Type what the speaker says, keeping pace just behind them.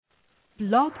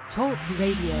Blog Talk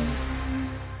Radio.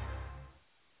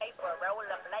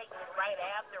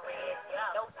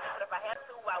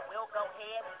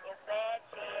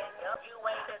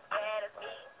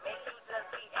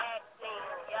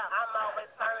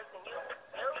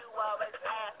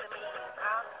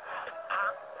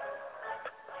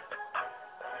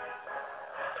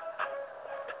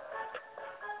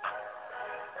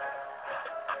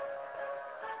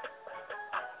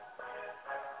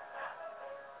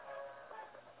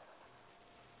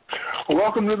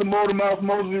 Welcome to the Motormouth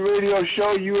Mosley Radio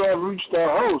Show. You have reached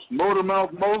our host,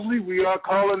 Motormouth Mosley. We are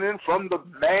calling in from the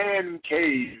Man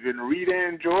Cave in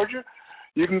Redan, Georgia.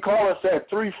 You can call us at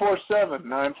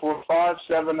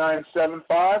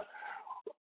 347-945-7975.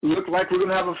 Look like we're going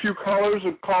to have a few callers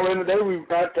who call in today. We've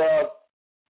got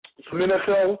some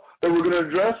NFL that we're going to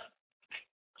address,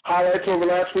 highlights over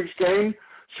last week's game,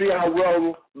 see how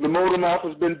well the Motormouth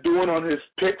has been doing on his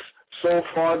picks so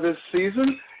far this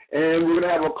season. And we're going to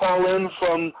have a call-in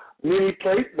from Mini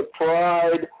Plate, the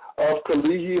pride of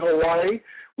Kalihi, Hawaii.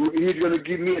 He's going to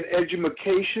give me an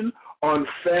education on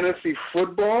fantasy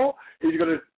football. I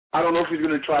don't know if he's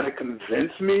going to try to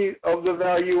convince me of the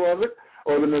value of it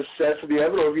or the necessity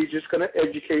of it, or if he's just going to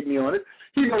educate me on it.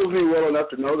 He knows me well enough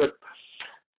to know that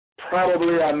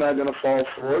probably I'm not going to fall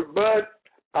for it, but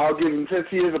I'll give him, since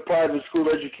he is a private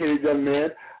school-educated young man,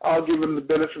 I'll give him the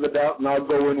benefit of the doubt, and I'll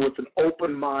go in with an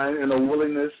open mind and a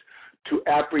willingness to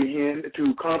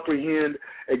comprehend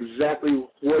exactly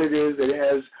what it is that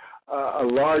has a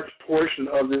large portion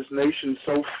of this nation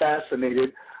so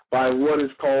fascinated by what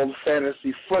is called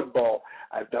fantasy football.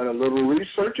 I've done a little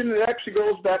research, and it actually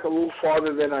goes back a little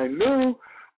farther than I knew,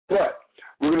 but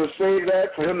we're going to save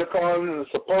that for him to call in, and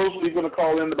supposedly he's going to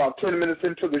call in about 10 minutes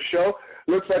into the show.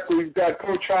 Looks like we've got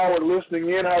Coach Howard listening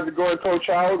in. How's it going, Coach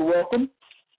Howard? Welcome.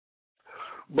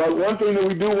 But one thing that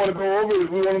we do want to go over is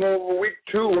we want to go over week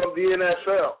 2 of the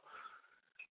NFL.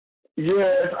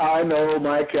 Yes, I know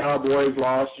my Cowboys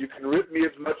lost. You can rip me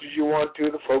as much as you want to.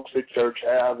 The folks at church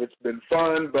have. It's been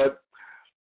fun, but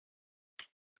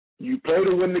you play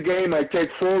to win the game. I take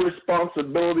full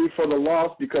responsibility for the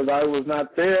loss because I was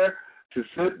not there to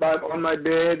sit back on my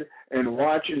bed and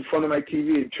watch in front of my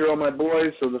TV and cheer on my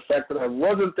boys. So the fact that I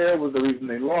wasn't there was the reason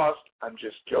they lost. I'm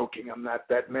just joking. I'm not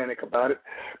that manic about it.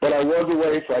 But I was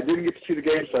away, so I didn't get to see the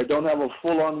game, so I don't have a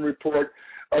full-on report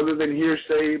other than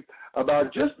hearsay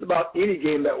about just about any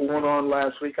game that went on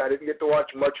last week. I didn't get to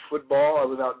watch much football. I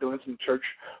was out doing some church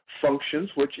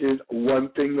functions, which is one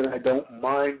thing that I don't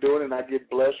mind doing, and I get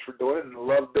blessed for doing it and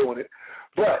love doing it.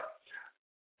 But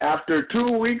after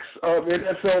 2 weeks of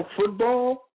NFL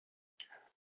football,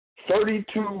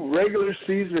 32 regular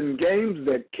season games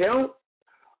that count,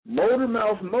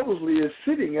 Motormouth Mosley is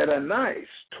sitting at a nice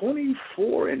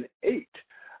 24-8,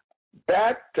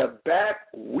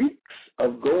 back-to-back weeks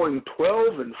of going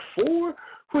 12-4,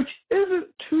 which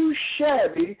isn't too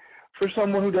shabby for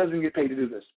someone who doesn't get paid to do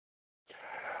this.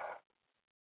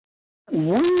 We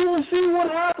will see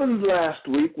what happens last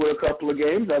week with a couple of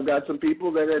games. I've got some people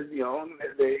that had,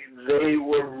 they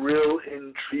were real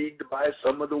intrigued by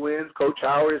some of the wins. Coach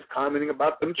Howard is commenting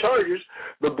about them Chargers.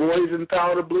 The boys in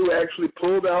Powder Blue actually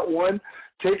pulled out one,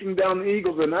 taking down the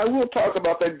Eagles. And I will talk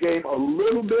about that game a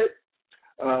little bit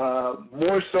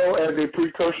more so as a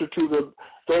precursor to the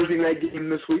Thursday night game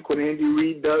this week when Andy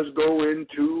Reid does go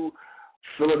into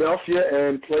Philadelphia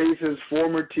and plays his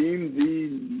former team,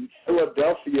 the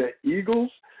Philadelphia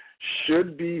Eagles.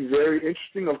 Should be very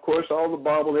interesting. Of course, all the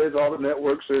bobbleheads, all the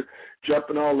networks are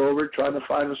jumping all over trying to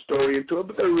find a story into it,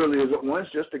 but there really isn't one.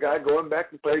 It's just a guy going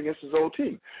back and playing against his old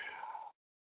team.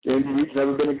 And he's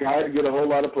never been a guy to get a whole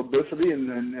lot of publicity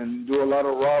and do a lot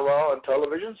of rah-rah on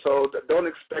television, so don't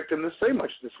expect him to say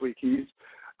much this week. He's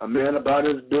a man about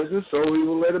his business, so we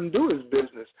will let him do his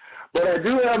business. But I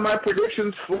do have my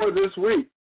predictions for this week.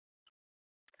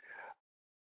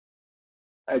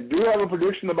 I do have a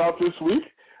prediction about this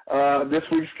week's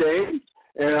game,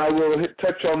 and I will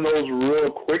touch on those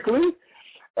real quickly.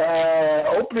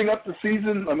 Opening up the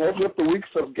season, opening up the weeks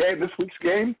of game. This week's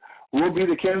game will be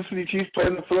the Kansas City Chiefs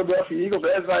playing the Philadelphia Eagles.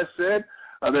 As I said,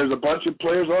 there's a bunch of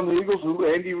players on the Eagles who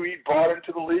Andy Reid brought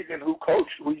into the league and who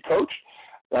we coached.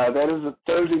 That is a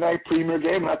Thursday night premier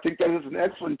game, and I think that is an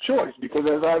excellent choice because,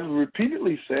 as I've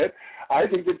repeatedly said, I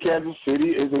think that Kansas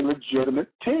City is a legitimate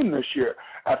team this year.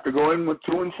 After going with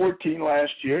 2-14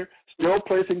 last year, still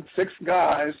placing 6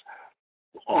 guys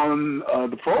on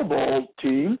the Pro Bowl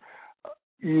team,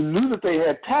 you knew that they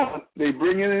had talent. They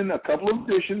bring in a couple of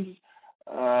additions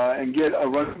and get a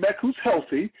running back who's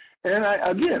healthy, and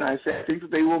I think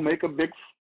that they will make a big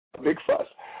fuss.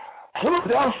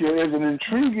 Philadelphia is an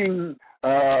intriguing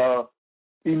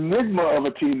enigma of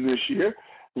a team this year.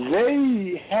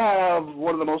 They have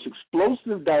one of the most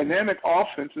explosive, dynamic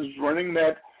offenses running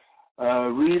that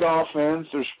read offense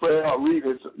or spread out read.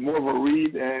 It's more of a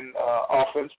read and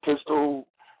offense, pistol,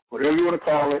 whatever you want to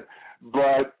call it.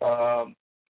 But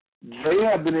they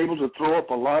have been able to throw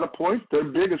up a lot of points. Their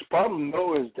biggest problem,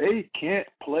 though, is they can't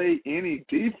play any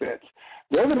defense.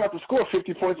 They're going to have to score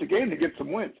 50 points a game to get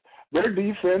some wins. Their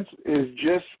defense is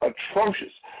just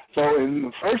atrocious. So in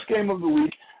the first game of the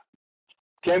week,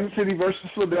 Kansas City versus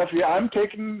Philadelphia, I'm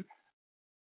taking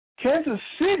Kansas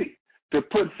City to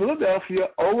put Philadelphia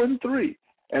 0-3.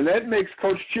 And that makes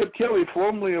Coach Chip Kelly,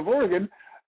 formerly of Oregon,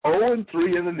 0-3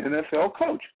 as an NFL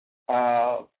coach.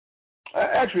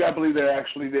 Actually, I believe they're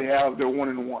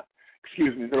 1-1.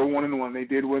 Excuse me, they're 1-1. They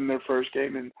did win their first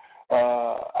game and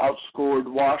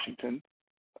outscored Washington.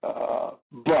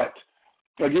 But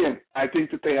again, I think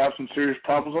that they have some serious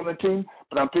problems on the team.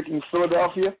 But I'm picking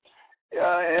Philadelphia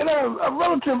in a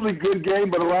relatively good game,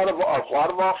 but a lot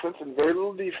of offense and very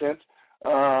little defense.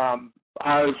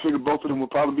 I figure both of them will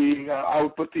probably be. I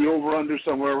would put the over/under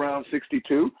somewhere around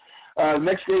 62.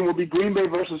 Next game will be Green Bay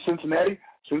versus Cincinnati.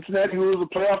 Cincinnati, who was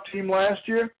a playoff team last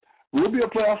year, will be a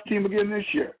playoff team again this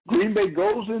year. Green Bay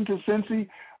goes into Cincy,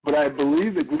 but I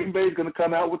believe that Green Bay is going to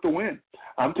come out with the win.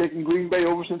 I'm taking Green Bay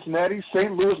over Cincinnati.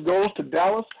 St. Louis goes to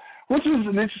Dallas, which is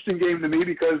an interesting game to me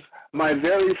because my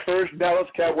very first Dallas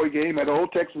Cowboy game at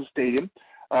Old Texas Stadium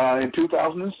in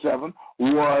 2007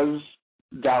 was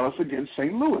Dallas against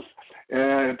St. Louis.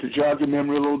 And to jog your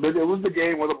memory a little bit, it was the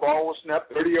game where the ball was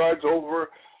snapped 30 yards over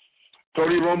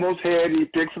Tony Romo's head. He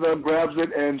picks it up, grabs it,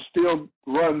 and still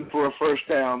runs for a first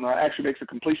down. Actually makes a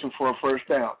completion for a first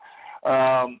down.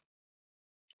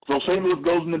 So St. Louis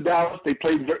goes into Dallas.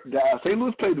 St.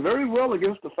 Louis played very well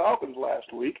against the Falcons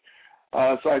last week.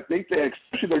 So I think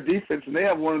especially their defense, and they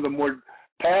have one of the more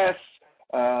pass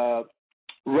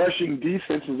rushing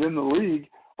defenses in the league,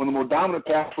 one of the more dominant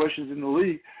pass rushes in the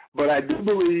league. But I do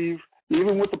believe,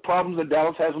 even with the problems that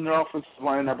Dallas has on their offensive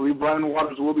line, I believe Brian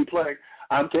Waters will be playing.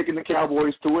 I'm taking the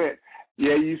Cowboys to win.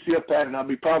 Yeah, you see a pattern. I'll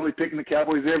be probably picking the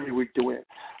Cowboys every week to win.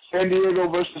 San Diego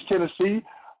versus Tennessee.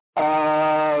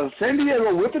 San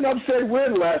Diego with an upset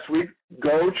win last week.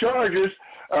 Go Chargers.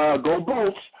 Go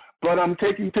Bolts. But I'm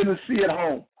taking Tennessee at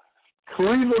home.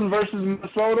 Cleveland versus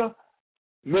Minnesota.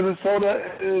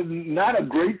 Minnesota is not a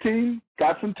great team.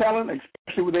 Got some talent,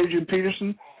 especially with Adrian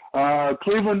Peterson.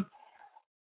 Cleveland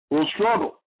will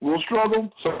struggle.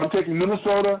 So I'm taking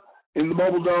Minnesota in the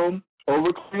Mobile Dome over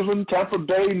Cleveland. Tampa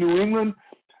Bay, New England.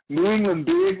 New England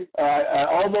big.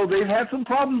 Although they've had some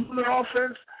problems with their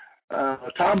offense.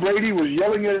 Tom Brady was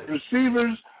yelling at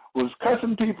receivers, was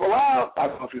cussing people out. I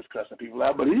don't know if he was cussing people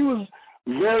out, but he was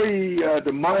very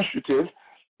demonstrative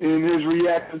in his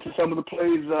reaction to some of the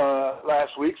plays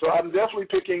last week. So I'm definitely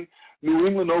picking New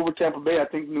England over Tampa Bay. I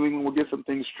think New England will get some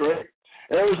things straight.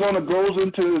 Arizona goes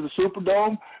into the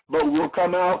Superdome, but will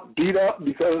come out beat up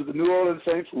because the New Orleans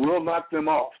Saints will knock them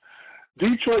off.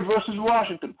 Detroit versus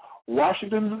Washington.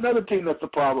 Washington's another team that's a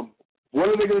problem. What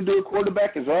are they going to do at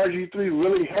quarterback? Is RG3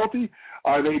 really healthy?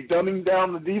 Are they dumbing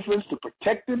down the defense to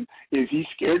protect him? Is he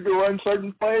scared to run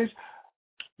certain plays?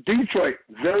 Detroit,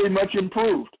 very much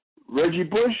improved. Reggie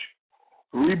Bush,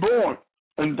 reborn.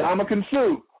 And Ndamukong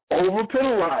Suh,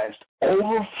 over-penalized,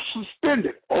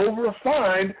 over-suspended,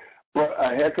 over-fined, but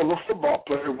a heck of a football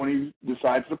player when he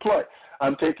decides to play.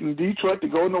 I'm taking Detroit to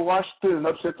go into Washington and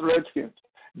upset the Redskins.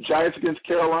 Giants against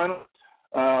Carolina.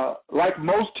 Like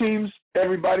most teams,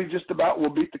 everybody just about will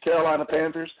beat the Carolina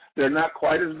Panthers. They're not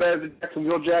quite as bad as the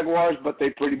Jacksonville Jaguars, but they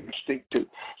pretty much stink too.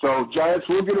 So Giants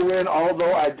will get a win,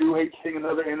 although I do hate seeing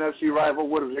another NFC rival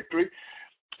with a victory.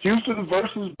 Houston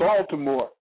versus Baltimore.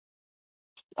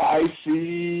 I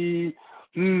see,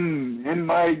 in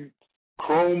my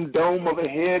chrome dome of a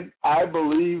head, I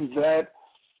believe that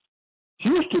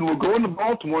Houston will go into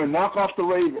Baltimore and knock off the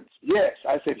Ravens. Yes,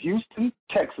 I said Houston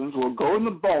Texans will go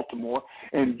into Baltimore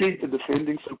and beat the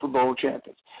defending Super Bowl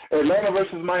champions. Atlanta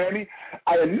versus Miami.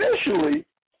 I initially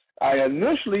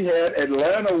had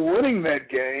Atlanta winning that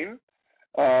game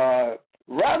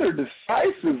rather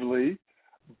decisively,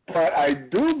 but I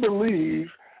do believe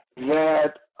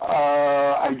that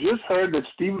I just heard that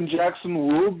Steven Jackson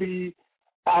will be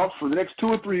out for the next 2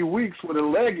 or 3 weeks with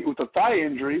a thigh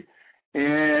injury.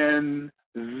 And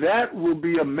that will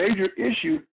be a major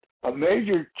issue, a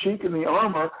major chink in the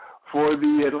armor for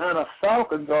the Atlanta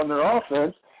Falcons on their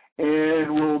offense,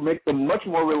 and will make them much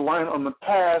more reliant on the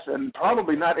pass and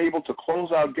probably not able to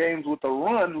close out games with a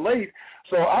run late.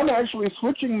 So I'm actually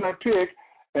switching my pick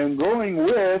and going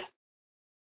with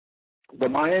the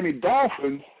Miami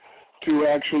Dolphins to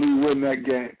actually win that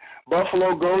game.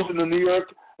 Buffalo goes into New York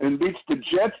and beats the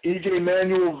Jets. E.J.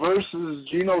 Manuel versus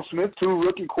Geno Smith, two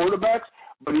rookie quarterbacks.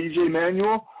 But E.J.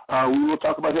 Manuel, we will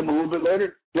talk about him a little bit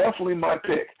later. Definitely my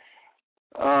pick.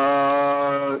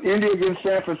 Indy against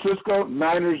San Francisco,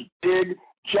 Niners big.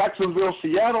 Jacksonville,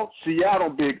 Seattle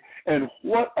big. And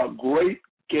what a great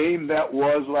game that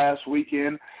was last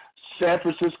weekend. San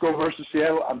Francisco versus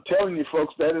Seattle. I'm telling you,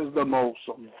 folks, that is the most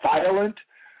violent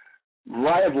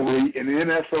rivalry in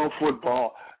NFL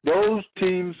football. Those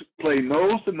teams play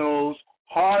nose to nose,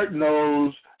 hard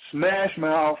nose, smash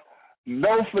mouth,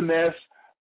 no finesse.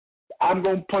 I'm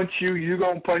going to punch you, you're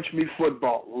going to punch me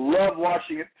football. Love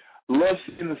watching it. Love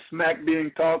seeing the smack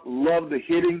being talked. Love the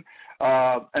hitting.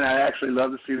 And I actually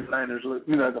love to see the Niners lose.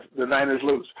 The Niners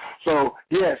lose. So,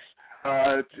 yes,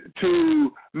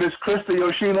 to Miss Krista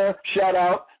Yoshino, shout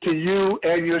out to you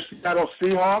and your Seattle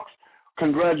Seahawks.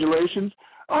 Congratulations.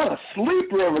 On a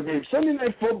sleeper of a game. Sunday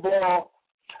Night Football.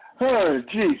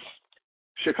 Geez.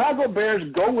 Chicago Bears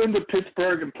go into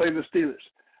Pittsburgh and play the Steelers.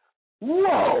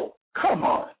 Whoa, come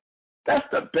on. That's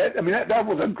the bet. I mean, that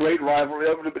was a great rivalry.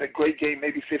 That would have been a great game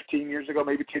maybe 15 years ago,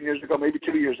 maybe 10 years ago, maybe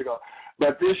 2 years ago.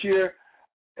 But this year,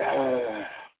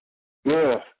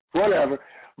 whatever.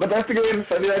 But that's the game.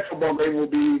 Sunday Night Football game will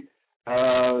be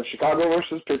Chicago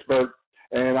versus Pittsburgh,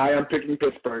 and I am picking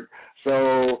Pittsburgh.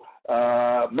 So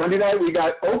Monday night we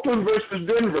got Oakland versus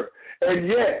Denver. And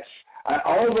yes,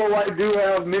 although I do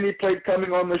have Mini Plate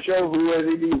coming on the show who is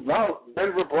a devout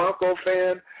Denver Bronco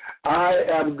fan, I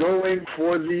am going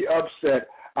for the upset.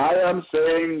 I am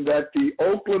saying that the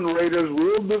Oakland Raiders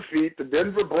will defeat the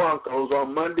Denver Broncos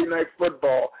on Monday Night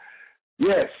Football.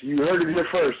 Yes, you heard it here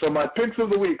first. So my picks of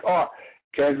the week are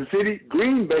Kansas City,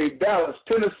 Green Bay, Dallas,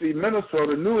 Tennessee,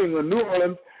 Minnesota, New England, New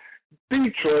Orleans,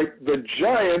 Detroit, the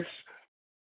Giants,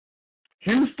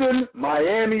 Houston,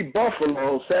 Miami,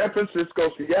 Buffalo, San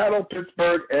Francisco, Seattle,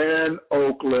 Pittsburgh, and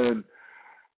Oakland.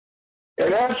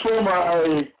 And as for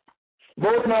my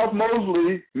Bournemouth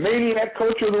Mosley Maniac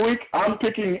Coach of the Week, I'm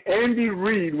picking Andy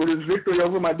Reid with his victory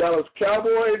over my Dallas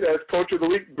Cowboys as Coach of the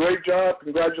Week. Great job.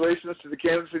 Congratulations to the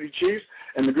Kansas City Chiefs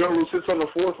and the girl who sits on the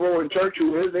fourth row in church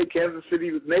who is a Kansas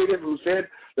City native who said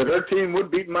that her team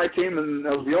would beat my team, and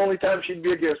that was the only time she'd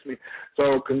be against me.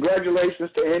 So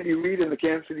congratulations to Andy Reid and the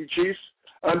Kansas City Chiefs,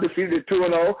 undefeated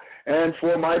 2-0. And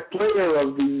for my player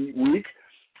of the week,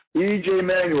 E.J.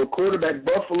 Manuel, quarterback,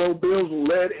 Buffalo Bills,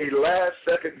 led a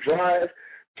last-second drive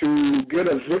to get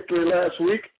a victory last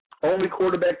week. Only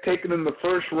quarterback taken in the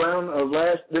first round of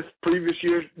this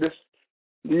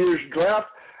year's draft.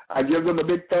 I give them a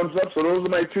big thumbs up. So those are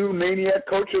my two Maniac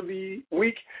Coach of the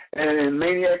Week and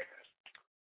Maniac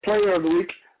Player of the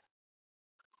Week,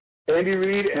 Andy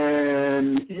Reid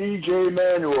and E.J.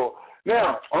 Manuel.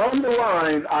 Now, on the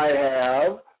line, I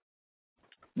have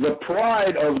the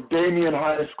pride of Damien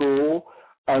High School,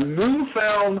 a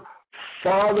newfound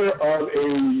father of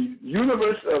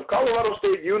a Colorado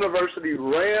State University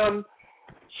Ram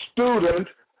student.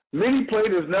 Mini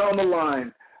Plate is now on the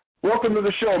line. Welcome to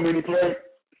the show, Mini Plate.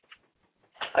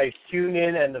 I tune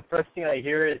in, and the first thing I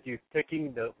hear is you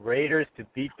picking the Raiders to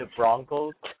beat the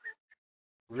Broncos.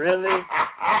 Really?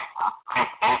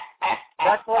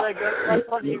 That's what I got. That's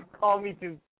what you call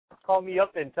me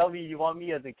up and tell me you want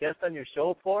me as a guest on your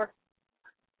show for?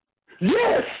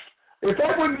 Yes. If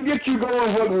that wouldn't get you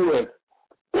going, what would?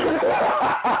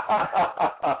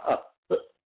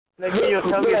 Maybe you'll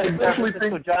tell me the San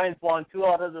Francisco Giants won 2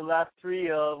 out of the last 3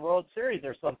 World Series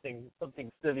or something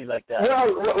silly like that.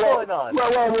 What's going on?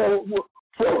 Well,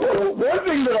 one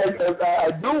thing that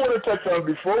I do want to touch on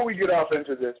before we get off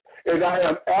into this is I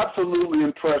am absolutely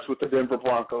impressed with the Denver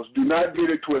Broncos. Do not get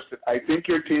it twisted. I think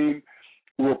your team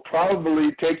will probably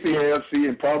take the AFC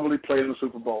and probably play in the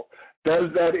Super Bowl.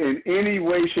 Does that in any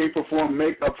way, shape, or form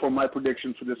make up for my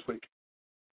prediction for this week?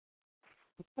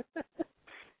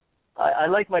 I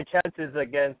like my chances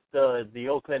against the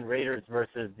Oakland Raiders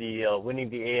versus the winning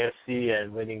the AFC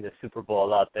and winning the Super Bowl a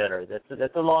lot better.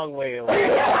 That's a long way away.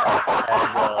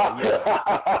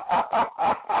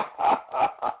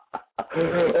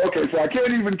 Okay, so I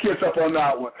can't even kiss up on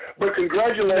that one. But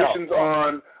congratulations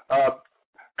on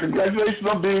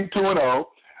being 2-0.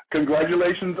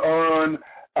 Congratulations on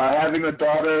having a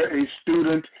daughter, a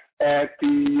student at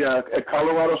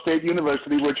Colorado State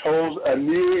University, which holds a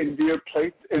near and dear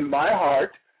place in my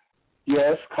heart.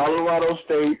 Yes, Colorado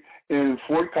State in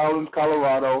Fort Collins,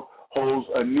 Colorado, holds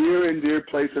a near and dear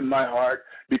place in my heart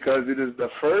because it is the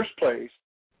first place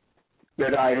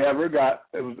that I ever got.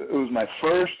 It was my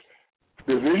first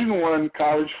Division I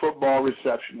college football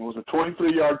reception. It was a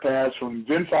 23-yard pass from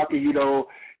Vince Akihito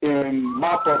in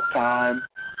mop-up time.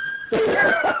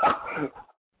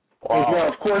 Wow. Well,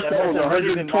 of course, that was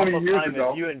 120 years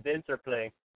ago. You and Vince are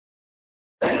playing.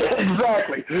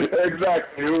 Exactly.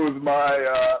 It was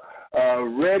my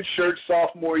red shirt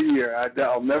sophomore year.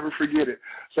 I'll never forget it.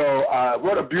 So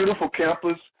what a beautiful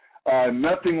campus.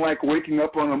 Nothing like waking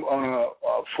up on a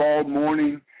fall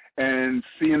morning and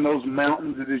seeing those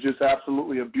mountains. It is just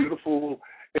absolutely a beautiful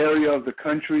area of the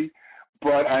country.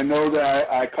 But I know that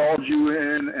I called you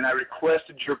in and I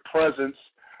requested your presence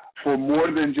for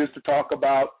more than just to talk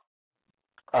about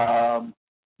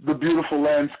the beautiful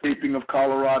landscaping of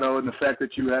Colorado and the fact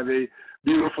that you have a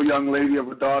beautiful young lady of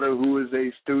a daughter who is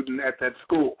a student at that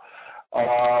school.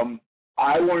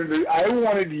 I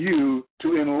wanted you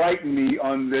to enlighten me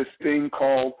on this thing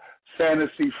called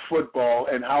fantasy football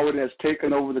and how it has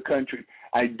taken over the country.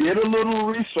 I did a little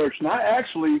research, and I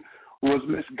actually was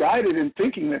misguided in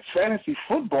thinking that fantasy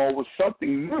football was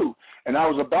something new, and I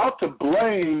was about to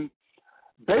blame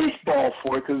baseball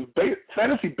for it because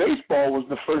fantasy baseball was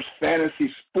the first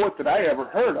fantasy sport that I ever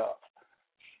heard of.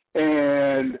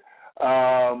 And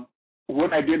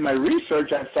when I did my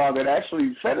research, I saw that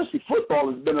actually fantasy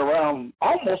football has been around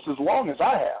almost as long as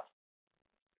I have.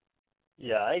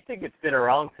 Yeah, I think it's been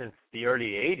around since the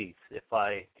early '80s, if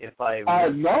I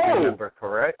remember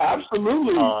correct.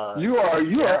 Absolutely, you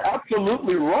are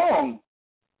absolutely wrong.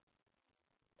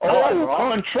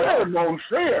 Contraire, mon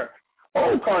frère.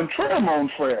 Au contraire, mon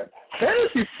frère.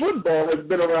 Fantasy football has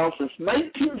been around since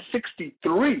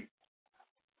 1963,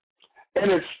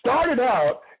 and it started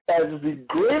out as the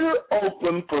Greater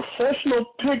Oakland Professional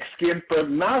Pigskin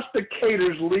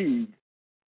Prognosticators League.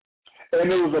 And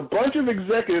there was a bunch of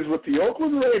executives with the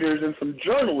Oakland Raiders and some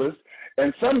journalists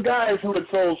and some guys who had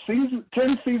sold 10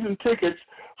 season tickets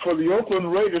for the Oakland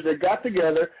Raiders that got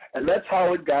together, and that's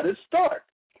how it got its start.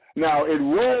 Now, it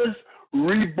was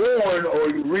reborn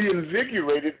or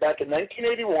reinvigorated back in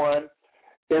 1981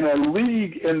 in a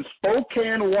league in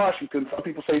Spokane, Washington. Some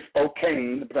people say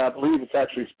Spokane, but I believe it's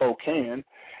actually Spokane.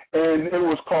 And it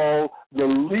was called the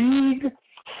League,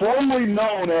 formerly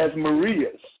known as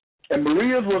Maria's. And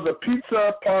Maria's was a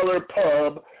pizza parlor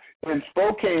pub in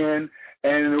Spokane,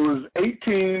 and it was 8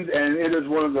 teams, and it is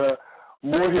one of the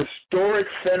more historic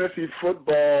fantasy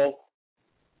football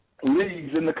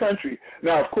leagues in the country.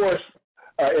 Now, of course,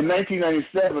 in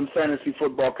 1997, fantasy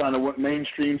football kind of went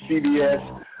mainstream. CBS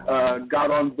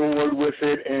got on board with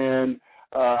it, and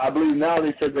I believe now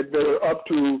they said that they're up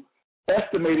to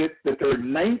estimated that there are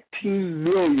 19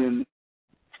 million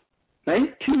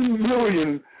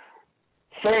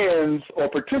fans or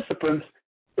participants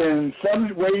in some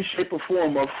way, shape, or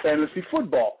form of fantasy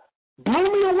football. Blew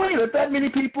me away that many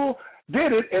people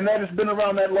did it, and that has been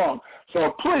around that long.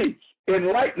 So please,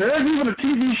 enlighten. There's even a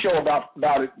TV show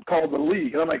about it called The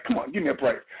League. And I'm like, come on, give me a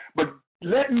break. But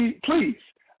let me, please,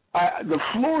 the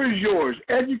floor is yours.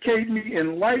 Educate me,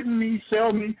 enlighten me,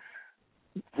 sell me,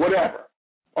 whatever,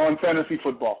 on fantasy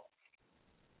football.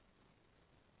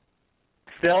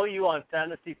 Sell you on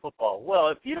fantasy football. Well,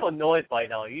 if you don't know it by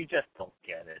now, you just don't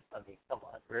get it. I mean, come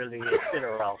on, really, it's been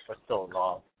around for so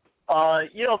long.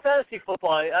 Fantasy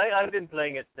football, I've been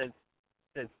playing it since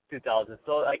 2000,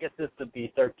 so I guess this would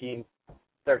be 13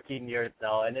 years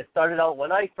now. And it started out,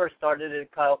 when I first started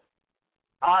it, Kyle,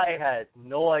 I had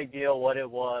no idea what it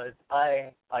was.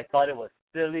 I thought it was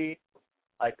silly.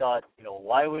 I thought,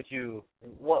 why would you,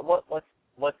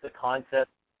 what's the concept?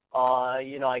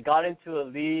 I got into a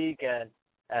league and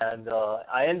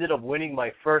I ended up winning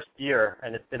my first year,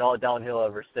 and it's been all downhill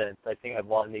ever since. I think I've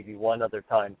won maybe one other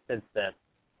time since then.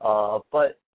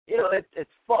 But it's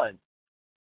fun.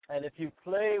 And if you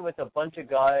play with a bunch of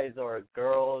guys or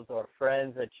girls or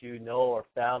friends that you know or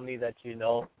family that you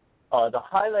know, the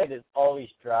highlight is always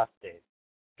draft day.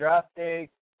 Draft day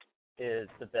is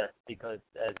the best because,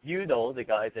 as you know, the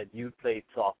guys that you played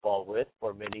softball with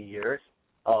for many years,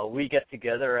 we get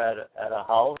together at a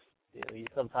house.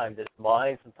 Sometimes it's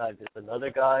mine, sometimes it's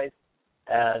another guy's,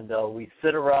 and we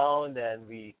sit around and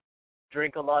we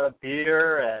drink a lot of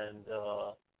beer and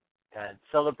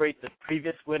celebrate the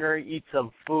previous winner, eat some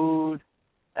food,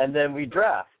 and then we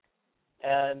draft.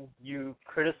 And you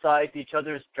criticize each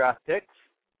other's draft picks,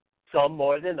 some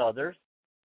more than others,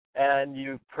 and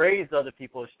you praise other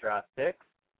people's draft picks,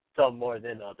 some more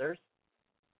than others.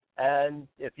 And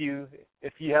if you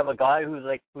have a guy who's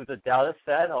a Dallas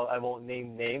fan, I won't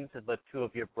name names, but two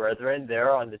of your brethren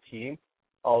there on the team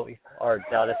are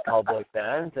Dallas Cowboy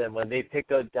fans, and when they pick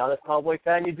a Dallas Cowboy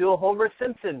fan, you do a Homer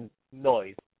Simpson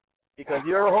noise because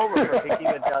you're a homer for picking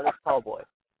a Dallas Cowboy.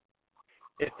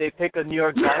 If they pick a New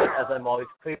York Giant, as I'm always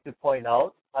quick to point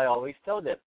out, I always tell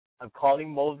them, I'm calling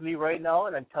Mosley right now,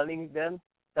 and I'm telling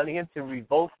him to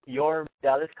revoke your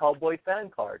Dallas Cowboy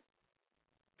fan card.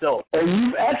 So, and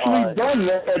you've actually done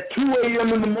that at 2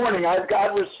 a.m. in the morning. I've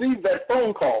received that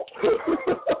phone call.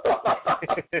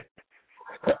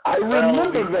 I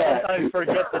remember that. I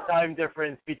forget the time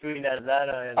difference between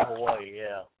Atlanta and Hawaii.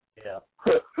 Yeah.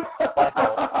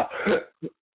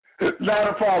 Not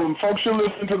a problem. Folks, you're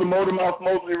listening to the Motormouth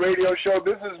Mosley radio show.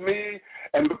 This is me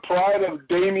and the pride of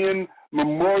Damien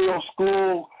Memorial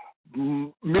School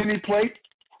mini plate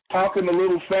talking a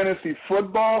little fantasy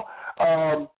football.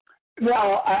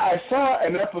 Now, I saw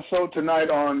an episode tonight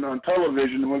on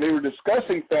television when they were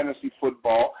discussing fantasy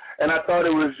football, and I thought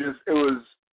it was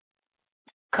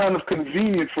kind of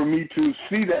convenient for me to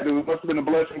see that. It must have been a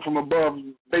blessing from above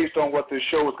based on what this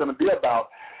show was going to be about.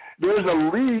 There's a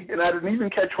league, and I didn't even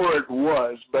catch where it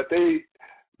was, but the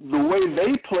way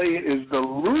they play it is the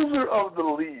loser of the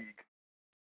league.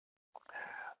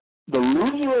 The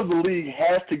loser of the league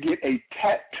has to get a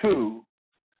tattoo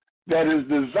that is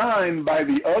designed by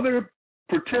the other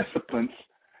participants,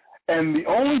 and the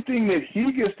only thing that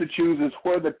he gets to choose is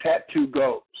where the tattoo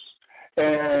goes.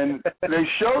 And they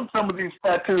showed some of these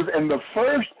tattoos, and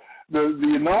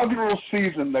the inaugural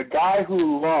season, the guy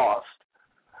who lost,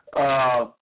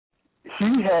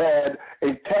 he had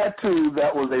a tattoo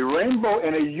that was a rainbow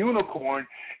and a unicorn,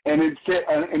 and it said,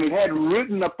 and it had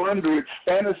written up under it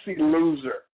 "Fantasy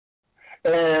Loser."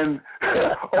 And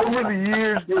over the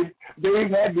years,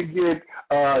 they've had to get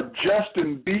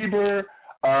Justin Bieber,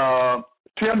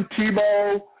 Tim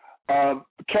Tebow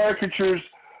caricatures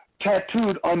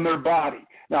tattooed on their body.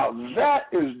 Now, that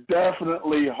is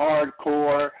definitely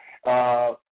hardcore.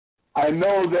 I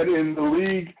know that in the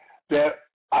league that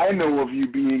I know of you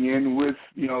being in with,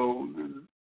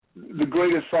 the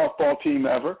greatest softball team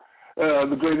ever,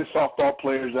 the greatest softball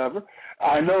players ever.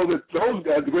 I know that those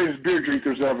guys, the greatest beer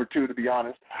drinkers ever, too, to be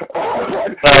honest.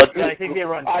 I think they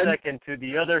run second to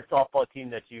the other softball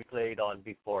team that you played on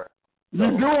before.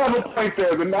 You do have a point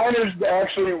there. The Niners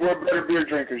actually were better beer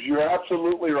drinkers. You're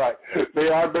absolutely right. They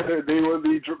are better. They were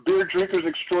the beer drinkers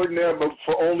extraordinaire, but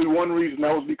for only one reason.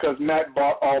 That was because Matt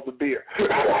bought all the beer.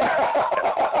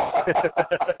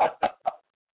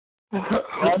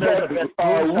 Well, they're the best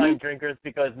moonshine drinkers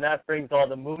because Matt brings all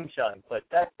the moonshine. But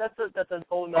that's a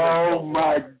whole nother show. Oh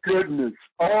my goodness!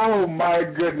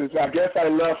 I guess I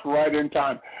left right in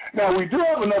time. Now we do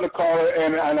have another caller,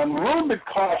 and I'm a little bit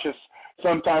cautious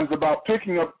sometimes about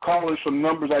picking up callers from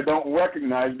numbers I don't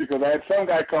recognize because I had some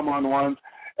guy come on once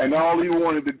and all he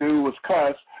wanted to do was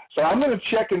cuss. So I'm going to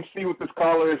check and see with this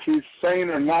caller if he's sane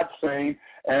or not sane,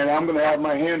 and I'm going to have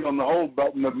my hand on the hold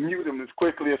button to mute him as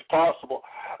quickly as possible.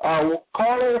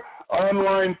 Caller on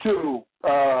line 2,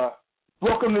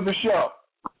 welcome to the show.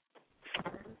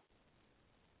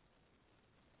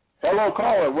 Hello,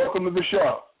 caller. Welcome to the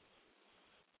show.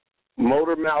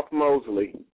 Motormouth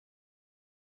Mosley.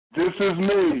 This is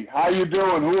me. How you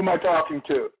doing? Who am I talking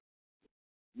to?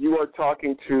 You are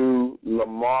talking to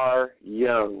Lamar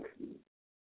Young.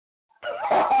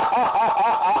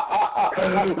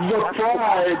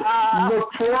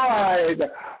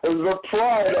 the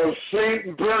pride of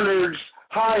St. Bernard's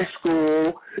High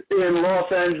School in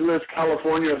Los Angeles,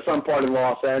 California, or some part of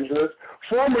Los Angeles.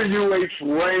 Former UH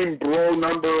Rainbow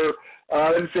number,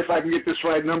 let me see if I can get this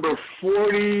right, number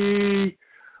 40,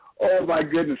 oh my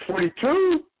goodness,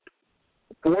 42?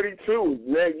 42,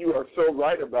 man, you are so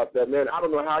right about that, man. I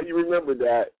don't know how you remember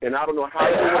that, and I don't know how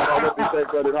you remember all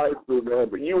St. Bernard High School, man,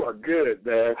 but you are good,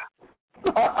 man.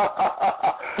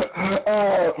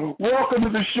 Welcome to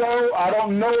the show. I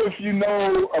don't know if you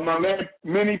know my man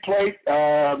Mini Plate.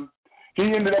 He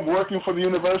ended up working for the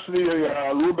university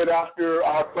a little bit after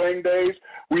our playing days.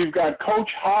 We've got Coach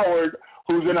Howard,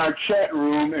 who's in our chat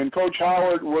room, and Coach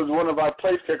Howard was one of our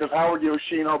place kickers, Howard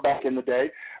Yoshino, back in the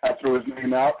day. I threw his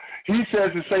name out. He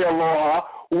says to say aloha.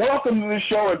 Welcome to the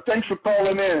show, and thanks for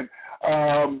calling in.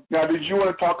 Now, did you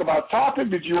want to talk about topic?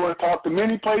 Did you want to talk to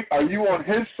Mini Plate? Are you on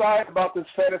his side about this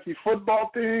fantasy football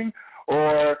thing,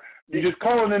 or you just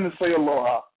calling in to say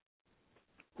aloha?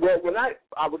 Well, when I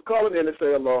was calling in to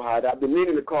say aloha, I've been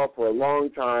meaning to call for a long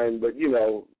time, but,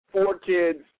 4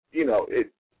 kids,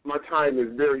 my time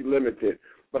is very limited.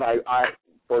 But I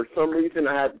for some reason,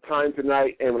 I had time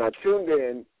tonight, and when I tuned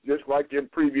in, just like your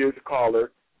previous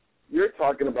caller, you're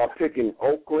talking about picking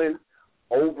Oakland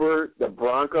over the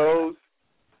Broncos.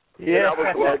 Yeah. And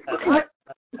I was like,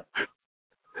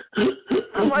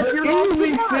 I'm like, the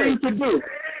easy thing to do.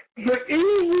 The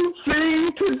easy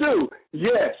thing to do.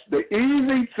 Yes, the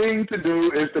easy thing to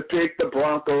do is to pick the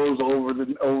Broncos over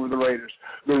the Raiders.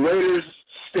 The Raiders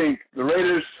stink. The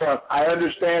Raiders suck. I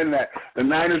understand that. The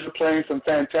Niners are playing some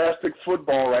fantastic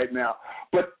football right now.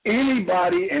 But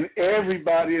anybody and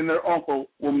everybody and their uncle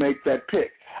will make that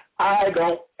pick.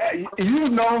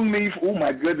 You've known me for, oh,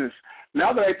 my goodness.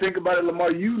 Now that I think about it,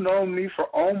 Lamar, you've known me for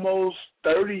almost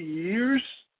 30 years.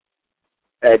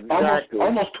 Exactly.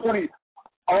 Almost 20.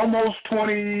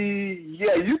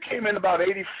 Yeah, you came in about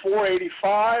 84,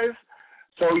 85.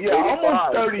 So, yeah, 85,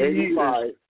 almost 30 85.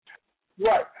 years.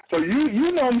 Right. So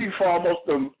you know me for almost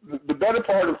the better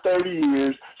part of 30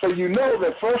 years. So you know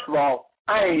that, first of all,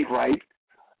 I ain't right.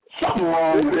 Something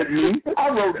wrong with me. I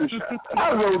rode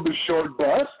the short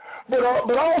bus. But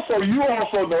also, you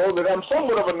also know that I'm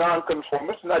somewhat of a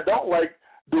nonconformist, and I don't like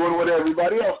doing what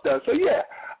everybody else does. So, yeah,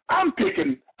 I'm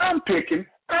picking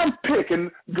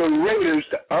the Raiders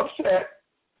to upset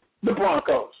the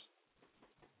Broncos.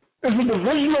 It's a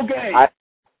divisional game.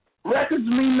 Records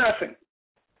mean nothing.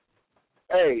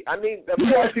 Hey, I mean, of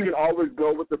course you can always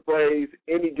go with the phrase,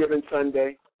 any given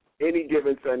Sunday. Yeah,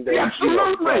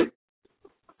 absolutely.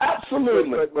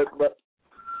 Absolutely.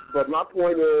 But my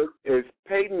point is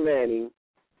Peyton Manning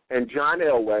and John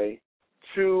Elway,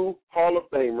 two Hall of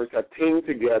Famers, have teamed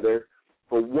together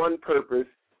for one purpose,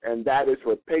 and that is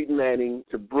for Peyton Manning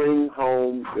to bring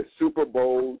home the Super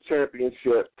Bowl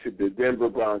championship to the Denver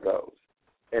Broncos.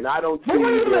 And I don't see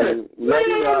them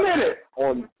letting up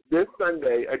on this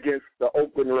Sunday against the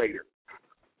Oakland Raiders.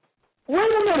 Wait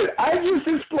a minute. I just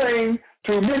explained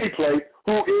to Mini-Plate,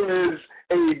 who is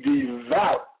a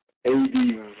devout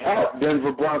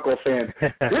Denver Bronco fan.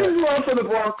 His love for the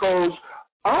Broncos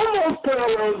almost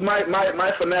parallels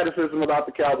my fanaticism about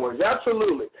the Cowboys.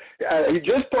 Absolutely. He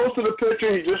just posted a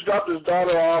picture. He just dropped his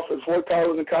daughter off at Fort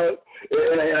Collins in college,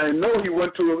 and I know he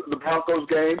went to the Broncos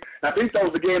game. I think that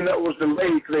was the game that was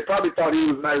delayed because they probably thought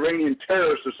he was an Iranian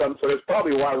terrorist or something, so that's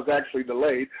probably why it was actually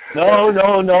delayed. No. I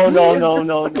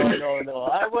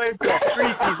went to a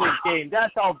preseason game.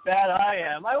 That's how bad I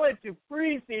am. I went to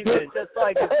preseason just so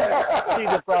I could see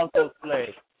the Broncos play.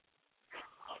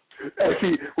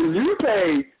 See, when you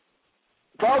pay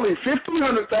probably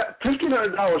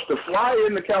 $1,500 to fly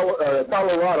into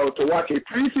Colorado to watch a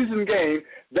preseason game,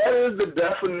 that is the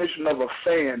definition of a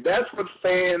fan. That's what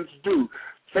fans do.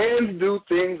 Fans do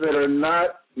things that are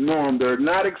not norm. They're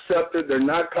not accepted. They're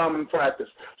not common practice.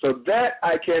 So that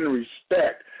I can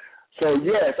respect. So,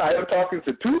 yes, I am talking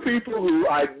to two people who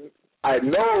I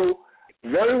know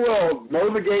very well,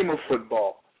 know the game of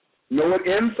football, know it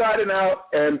inside and out,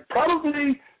 and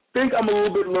probably think I'm a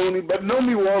little bit loony, but know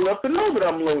me well enough to know that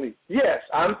I'm loony. Yes,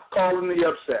 I'm calling the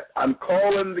upset.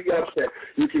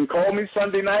 You can call me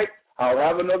Sunday night. I'll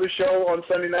have another show on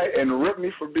Sunday night and rip me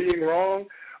for being wrong,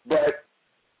 but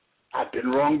I've been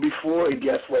wrong before, and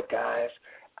guess what, guys?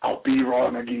 I'll be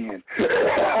wrong again.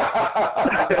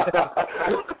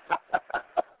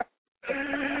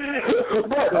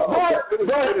 but as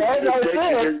I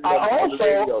said, I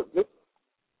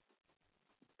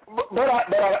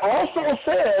also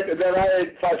said that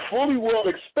I fully well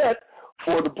expect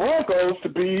for the Broncos to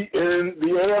be in the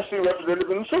AFC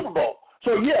representative in the Super Bowl.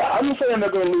 So, yeah, I'm not saying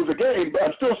they're going to lose a game, but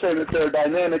I'm still saying that they're a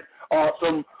dynamic,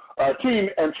 awesome team.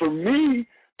 And for me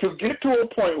to get to a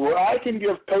point where I can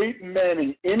give Peyton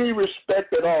Manning any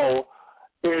respect at all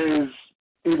is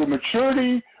either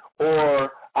maturity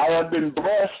or I have been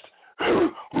blessed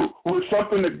with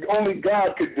something that only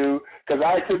God could do, because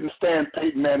I couldn't stand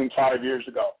Peyton Manning 5 years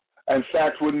ago. In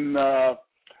fact, in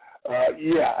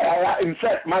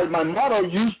fact, my motto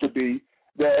used to be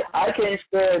that I can't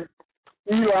stand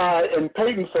Eli and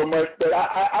Peyton so much that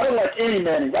I don't like any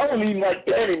Manning. I don't even like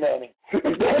Danny Manning.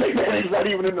 Danny Manning's not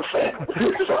even in the family.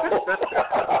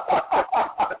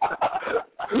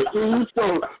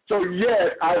 So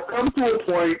yes, I've come to a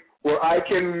point where I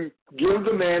can give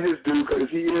the man his due, because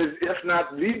he is, if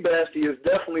not the best, he is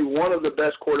definitely one of the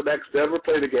best quarterbacks to ever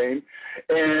play the game.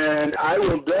 And I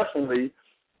will definitely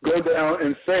go down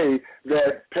and say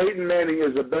that Peyton Manning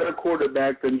is a better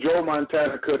quarterback than Joe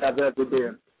Montana could have ever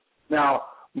been. Now,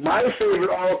 my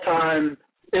favorite all-time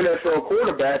NFL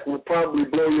quarterback would probably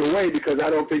blow you away, because I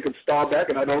don't think it's Staubach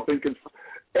and I don't think it's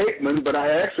Aikman, but I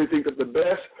actually think that the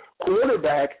best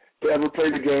quarterback to ever play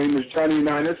the game is Johnny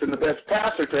Unitas, and the best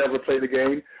passer to ever play the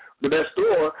game, the best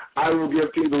thrower, I will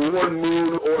give to either Warren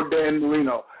Moon or Dan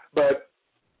Marino. But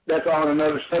that's on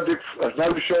another subject,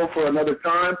 another show for another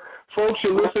time. Folks,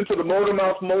 you listen to the Motor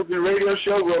Mouth Mosley radio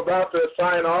show. We're about to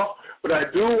sign off, but I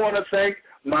do want to thank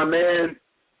my man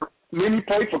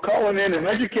Mini-Plate for calling in and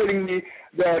educating me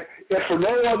that if for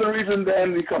no other reason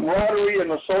than the camaraderie and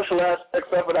the social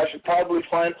aspects of it, I should probably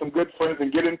find some good friends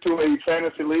and get into a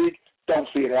fantasy league. Don't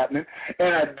see it happening.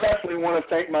 And I definitely want to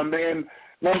thank my man,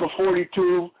 number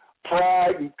 42,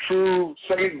 Pride and True,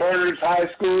 St. Bernard's High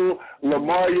School,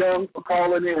 Lamar Young, for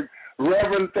calling in.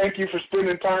 Reverend, thank you for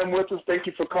spending time with us. Thank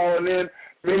you for calling in.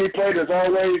 Minnie Plate, as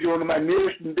always, you're one of my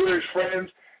nearest and dearest friends.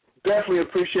 Definitely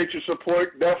appreciate your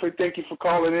support. Definitely thank you for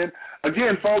calling in.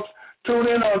 Again, folks, tune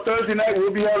in on Thursday night.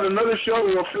 We'll be on another show.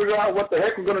 We'll figure out what the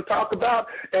heck we're going to talk about.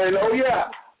 And, oh, yeah,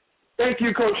 thank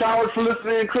you, Coach Howard, for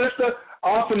listening. Krista,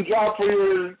 awesome job for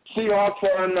your Seahawks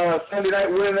on Sunday night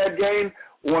winning that game.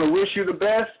 We want to wish you the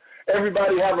best.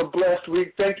 Everybody have a blessed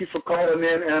week. Thank you for calling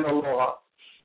in, and aloha.